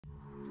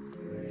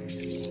Hey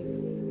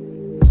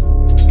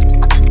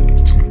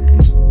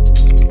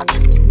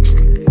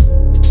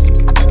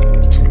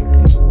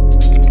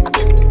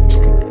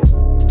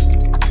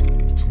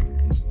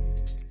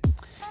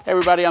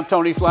everybody, I'm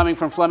Tony Fleming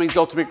from Fleming's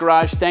Ultimate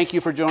Garage. Thank you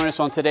for joining us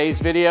on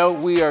today's video.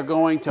 We are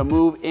going to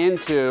move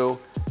into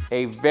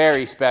a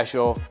very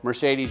special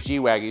Mercedes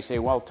G-Wagon. You say,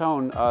 well,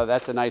 Tone,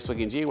 that's a nice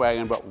looking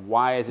G-Wagon, but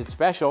why is it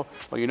special?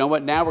 Well, you know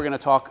what? Now we're going to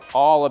talk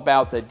all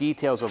about the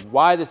details of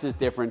why this is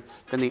different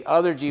than the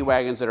other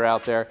G-Wagons that are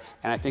out there,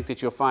 and I think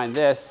that you'll find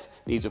this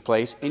needs a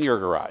place in your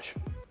garage.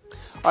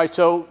 All right,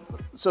 so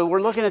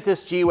we're looking at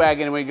this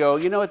G-Wagon and we go,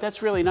 you know what,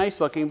 that's really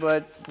nice looking,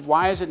 but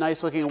why is it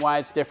nice looking and why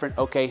it's different?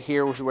 Okay,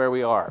 here's where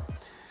we are.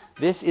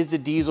 This is the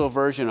diesel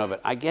version of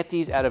it. I get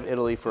these out of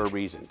Italy for a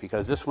reason,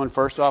 because this one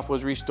first off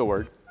was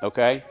restored,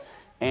 okay?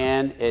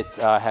 And it's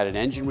had an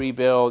engine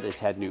rebuild, it's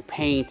had new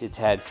paint, it's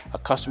had a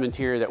custom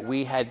interior that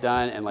we had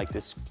done, and like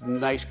this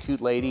nice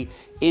cute lady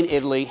in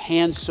Italy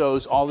hand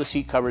sews all the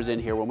seat covers in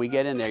here. When we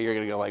get in there, you're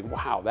gonna go like,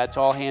 wow, that's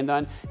all hand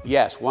done?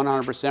 Yes,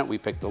 100%. We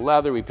picked the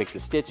leather, we picked the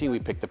stitching, we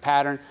picked the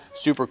pattern,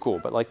 super cool.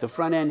 But like the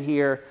front end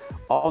here,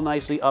 all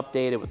nicely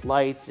updated with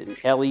lights and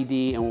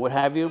LED and what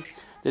have you.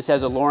 This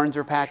has a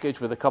Lorenzer package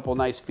with a couple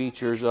nice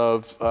features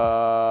of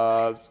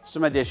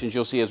some additions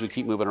you'll see as we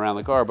keep moving around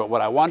the car. But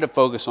what I wanted to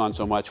focus on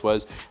so much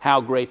was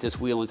how great this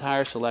wheel and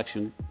tire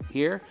selection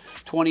here.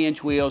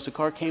 20-inch wheels. The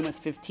car came with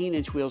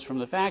 15-inch wheels from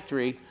the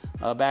factory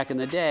back in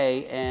the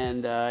day.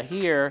 And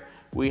here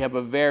we have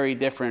a very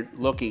different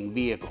looking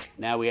vehicle.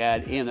 Now we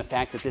add in the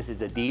fact that this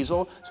is a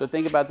diesel. So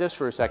think about this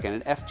for a second.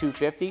 An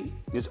F-250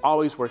 is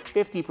always worth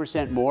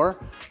 50% more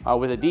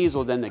with a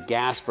diesel than the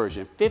gas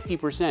version.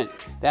 50%.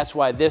 That's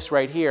why this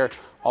right here,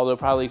 although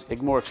probably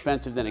more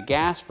expensive than a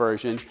gas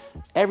version,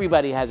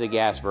 everybody has a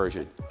gas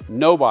version.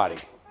 Nobody.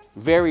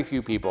 Very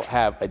few people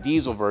have a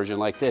diesel version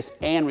like this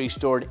and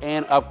restored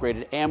and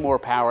upgraded and more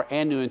power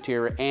and new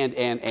interior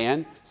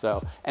and.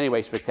 So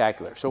anyway,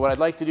 spectacular. So what I'd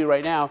like to do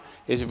right now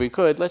is, if we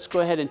could, let's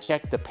go ahead and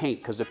check the paint,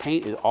 because the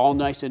paint is all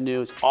nice and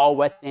new. It's all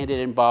wet sanded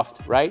and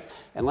buffed, right?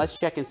 And let's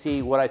check and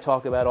see what I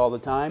talk about all the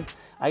time.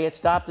 I get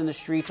stopped in the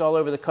streets all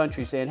over the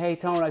country saying, hey,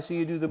 Tone, I see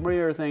you do the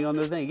mirror thing on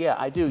the thing. Yeah,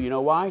 I do. You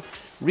know why?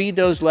 Read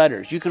those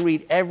letters. You can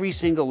read every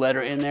single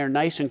letter in there,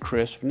 nice and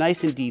crisp,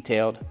 nice and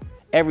detailed.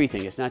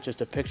 Everything. It's not just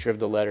a picture of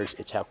the letters,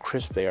 it's how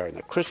crisp they are. And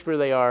the crisper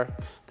they are,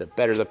 the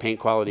better the paint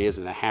quality is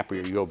and the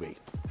happier you'll be.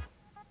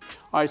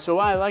 All right, so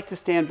why I like to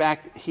stand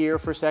back here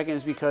for a second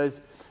is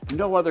because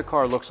no other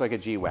car looks like a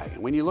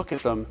G-Wagon. When you look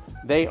at them,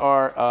 they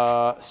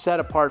are set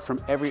apart from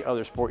every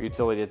other sport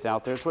utility that's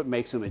out there. It's what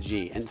makes them a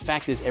G. And the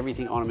fact is,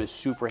 everything on them is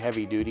super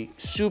heavy duty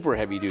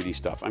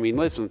stuff. I mean,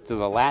 listen to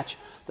the latch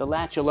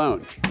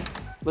alone.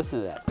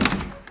 Listen to that.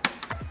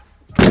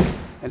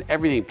 And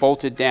everything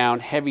bolted down,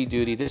 heavy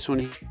duty. This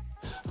one,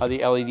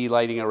 the LED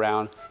lighting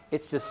around.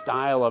 It's the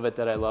style of it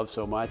that I love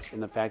so much,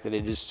 and the fact that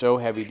it is so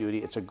heavy duty.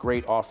 It's a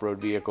great off-road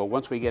vehicle.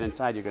 Once we get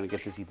inside, you're going to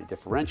get to see the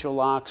differential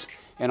locks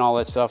and all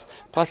that stuff.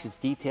 Plus, it's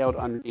detailed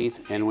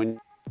underneath, and when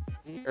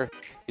you're here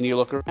and you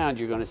look around,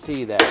 you're going to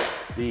see that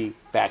the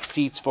back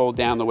seats fold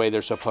down the way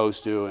they're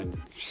supposed to, and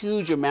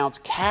huge amounts,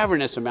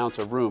 cavernous amounts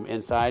of room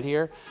inside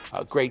here.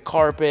 Great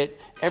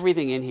carpet,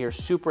 everything in here,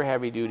 super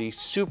heavy duty,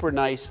 super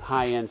nice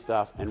high-end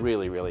stuff, and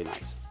really, really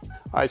nice.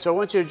 All right, so I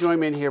want you to join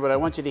me in here, but I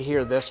want you to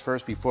hear this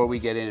first before we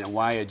get in and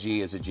why a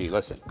G is a G.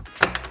 Listen.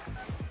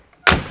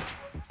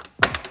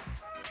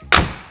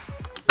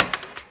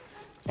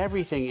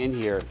 Everything in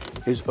here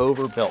is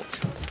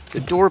overbuilt. The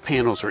door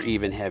panels are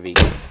even heavy.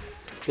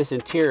 This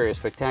interior is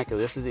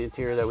spectacular. This is the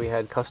interior that we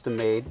had custom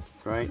made,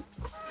 right?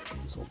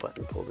 This little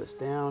button, pull this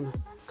down.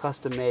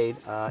 Custom made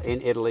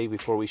in Italy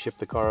before we shipped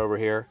the car over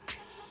here.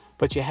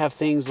 But you have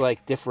things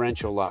like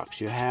differential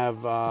locks. You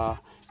have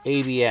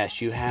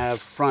ABS, you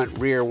have front,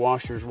 rear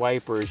washers,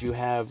 wipers, you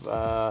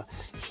have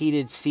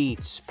heated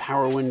seats,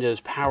 power windows,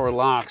 power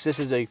locks. This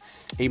is a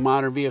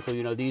modern vehicle.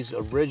 You know, these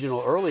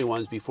original early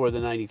ones before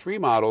the 93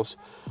 models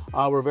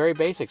were very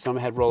basic. Some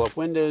had roll-up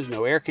windows,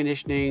 no air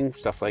conditioning,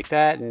 stuff like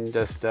that. And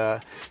just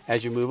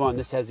as you move on,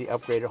 this has the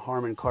upgraded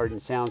Harman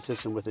Kardon sound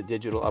system with a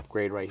digital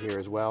upgrade right here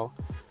as well.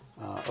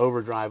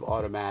 Overdrive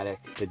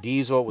automatic. The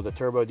diesel with the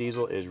turbo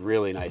diesel is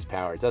really nice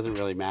power. It doesn't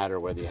really matter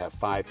whether you have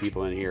 5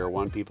 people in here or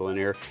 1 people in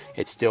here.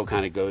 It still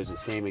kind of goes the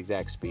same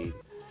exact speed.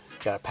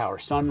 Got a power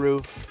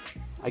sunroof.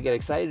 I get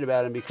excited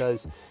about them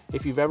because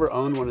if you've ever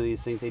owned one of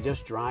these things, they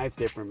just drive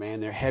different,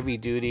 man. They're heavy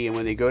duty, and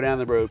when they go down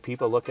the road,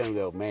 people look at them and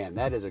go, man,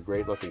 that is a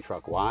great looking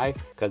truck. Why?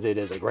 Because it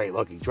is a great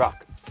looking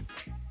truck.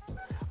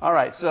 All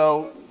right,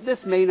 so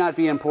this may not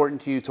be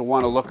important to you to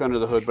want to look under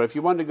the hood, but if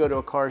you want to go to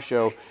a car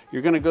show,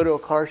 you're going to go to a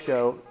car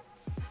show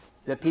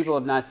that people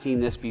have not seen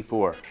this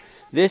before.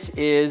 This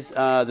is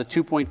the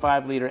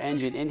 2.5 liter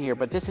engine in here,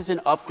 but this is an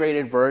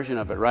upgraded version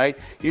of it, right?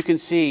 You can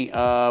see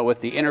with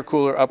the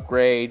intercooler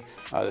upgrade,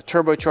 the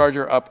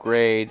turbocharger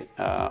upgrade,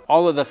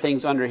 all of the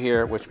things under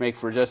here, which make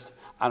for just,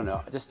 I don't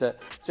know,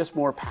 just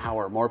more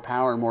power and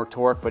more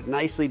torque, but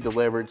nicely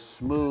delivered,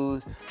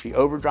 smooth. The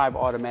overdrive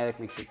automatic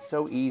makes it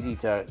so easy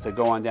to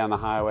go on down the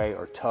highway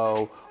or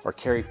tow or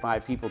carry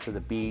 5 people to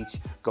the beach,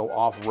 go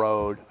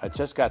off-road. It's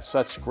just got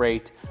such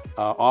great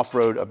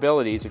off-road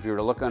abilities. If you were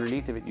to look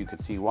underneath of it, you could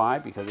see why,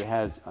 because it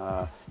has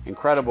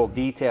incredible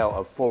detail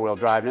of four-wheel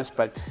driveness.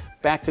 But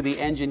back to the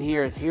engine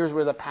here, here's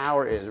where the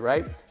power is,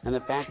 right? And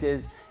the fact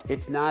is,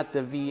 it's not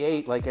the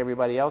V8 like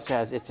everybody else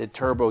has, it's a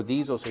turbo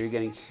diesel, so you're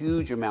getting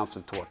huge amounts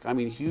of torque. I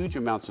mean, huge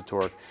amounts of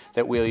torque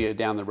that wheel you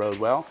down the road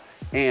well,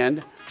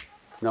 and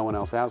no one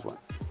else has one.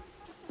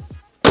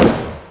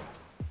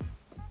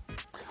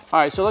 All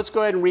right, so let's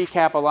go ahead and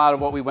recap a lot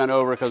of what we went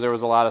over, because there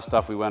was a lot of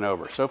stuff we went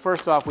over. So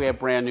first off, we have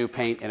brand new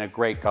paint in a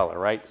great color,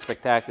 right?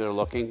 Spectacular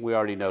looking, we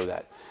already know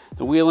that.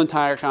 The wheel and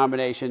tire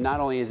combination, not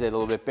only is it a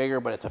little bit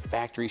bigger, but it's a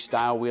factory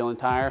style wheel and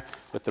tire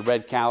with the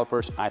red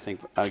calipers. I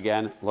think,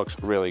 again,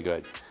 looks really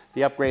good.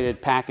 The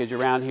upgraded package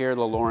around here,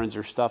 the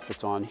Lorenzer stuff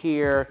that's on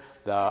here,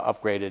 the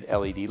upgraded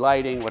LED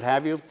lighting, what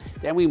have you.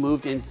 Then we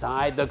moved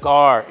inside the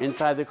car.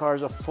 Inside the car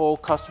is a full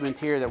custom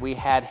interior that we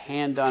had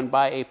hand done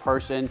by a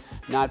person,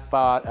 not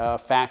bought a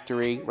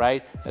factory,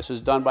 right? This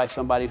was done by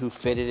somebody who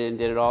fitted it and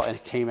did it all, and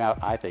it came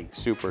out, I think,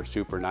 super,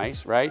 super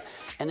nice, right?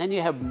 And then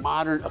you have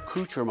modern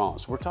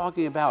accoutrements. We're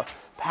talking about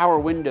power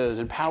windows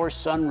and power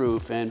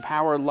sunroof and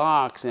power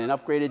locks and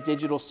upgraded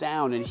digital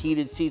sound and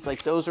heated seats.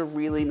 Like, those are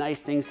really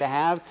nice things to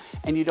have,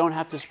 and you don't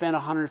have to spend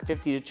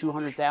 $150,000 to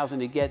 $200,000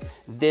 to get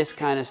this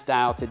kind of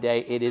style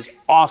today. It is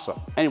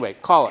awesome. Anyway,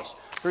 call us.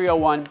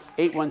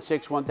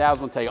 301-816-1000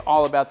 will tell you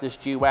all about this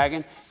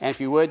G-Wagon. And if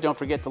you would, don't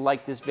forget to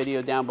like this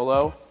video down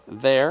below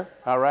there,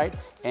 all right?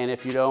 And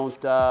if you don't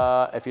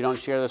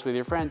share this with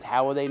your friends,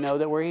 how will they know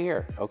that we're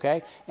here,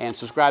 okay? And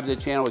subscribe to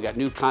the channel. We got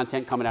new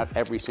content coming out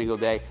every single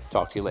day.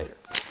 Talk to you later.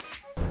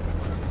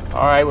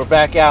 All right, we're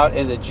back out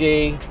in the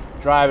G,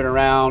 driving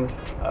around.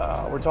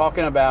 We're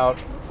talking about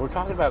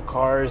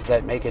cars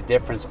that make a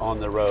difference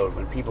on the road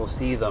when people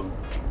see them.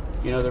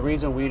 You know, the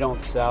reason we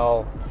don't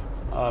sell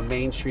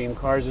mainstream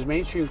cars is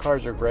mainstream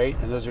cars are great,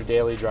 and those are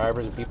daily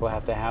drivers and people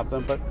have to have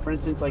them. But for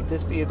instance, like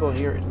this vehicle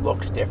here, it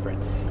looks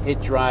different. It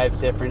drives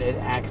different, it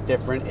acts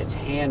different, it's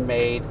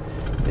handmade.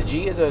 The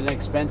G is an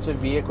expensive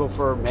vehicle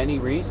for many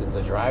reasons.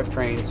 The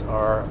drivetrains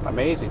are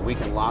amazing. We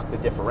can lock the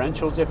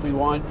differentials if we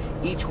want,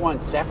 each one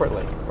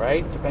separately,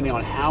 right? Depending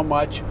on how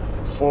much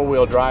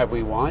four-wheel drive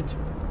we want.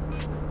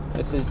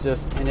 This is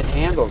just, and it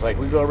handles, like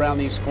we go around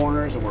these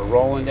corners and we're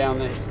rolling down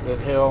the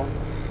hill,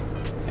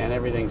 and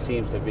everything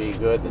seems to be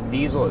good. The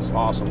diesel is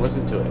awesome.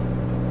 Listen to it.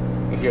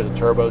 You hear the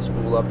turbo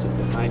spool up just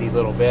a tiny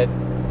little bit.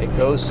 It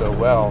goes so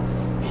well,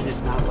 and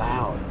it's not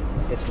loud.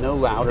 It's no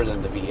louder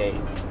than the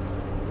V8.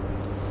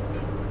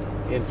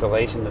 The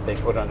insulation that they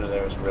put under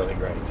there is really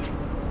great.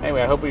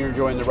 Anyway, I hope you're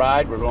enjoying the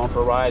ride. We're going for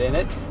a ride in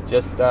it.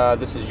 Just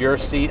this is your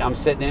seat I'm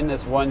sitting in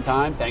this one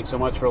time. Thanks so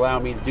much for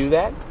allowing me to do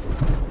that.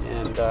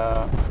 And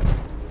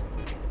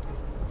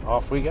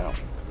off we go.